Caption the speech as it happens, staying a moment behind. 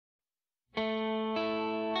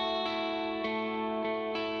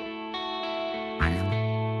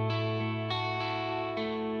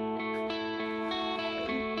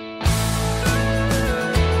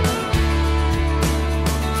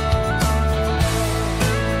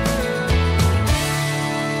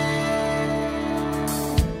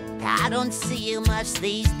don't see you much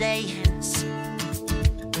these days,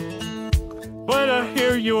 but I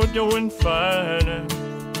hear you're doing fine.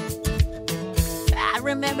 I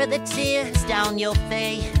remember the tears down your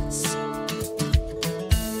face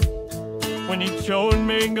when you told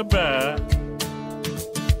me goodbye.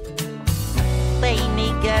 Baby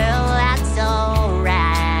girl, that's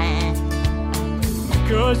alright,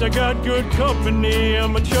 'cause I got good company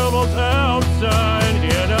and my trouble's outside.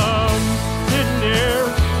 And I'm sitting here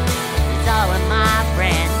with all of my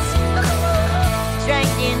friends,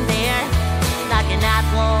 drinking beer, knocking out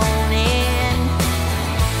one in.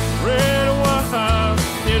 red wine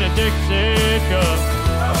in a Dixie cup.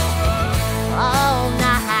 All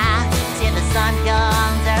night till the sun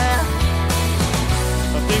comes up.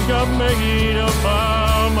 I think I've made up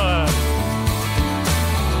my mind.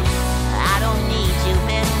 I don't need you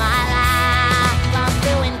in my life, I'm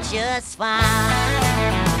doing just fine.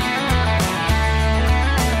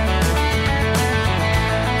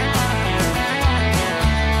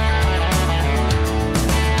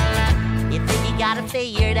 You think you got it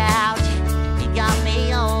figured out, you got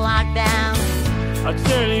me on lockdown. I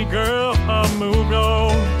tell you, girl, I moved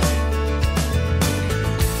on.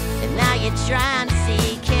 And now you're trying to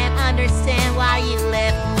see, can't understand why you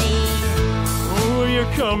left me. Oh,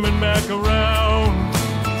 you're coming back around.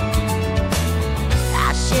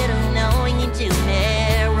 I should've known you do me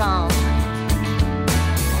wrong.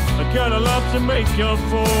 I got a lot to make up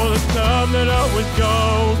for the time that I was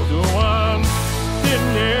gone. So I'm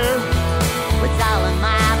sitting there with all of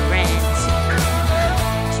my friends,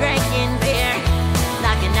 drinking beer,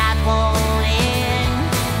 knocking that one in.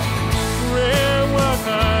 red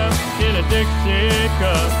wine in a Dixie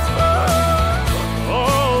cup.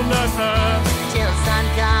 All night Till the sun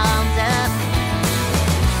comes up.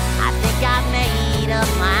 I think I made up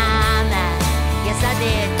my mind. Yes, I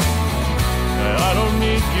did. I don't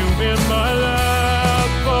need you in my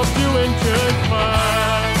life. I'm doing just fine.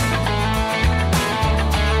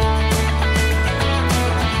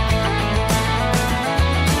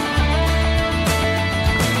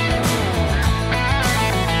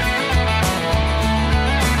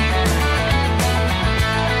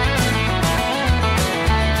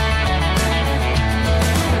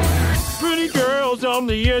 Pretty girls on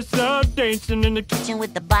the east side dancing in the Kitchen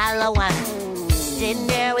with the bottle of wine, sitting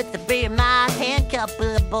there with the beer in my hand,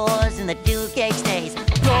 couple of boys in the two-cake stays.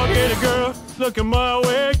 long-headed girl looking my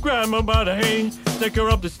way, grab her by the hand, take her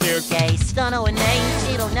up the staircase. Don't know her name,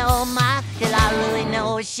 she don't know mine, till I really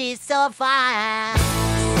know she's so fine.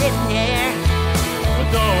 Sitting there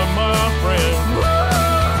with all of my friends,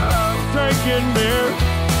 drinking beer,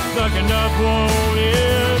 knocking out one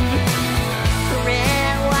end.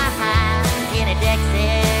 red wine in a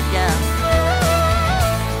Dixie cup.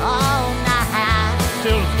 All night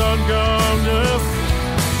Till the sun comes up,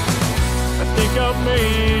 I think I've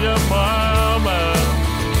made up my mind.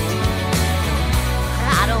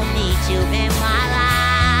 I don't need you in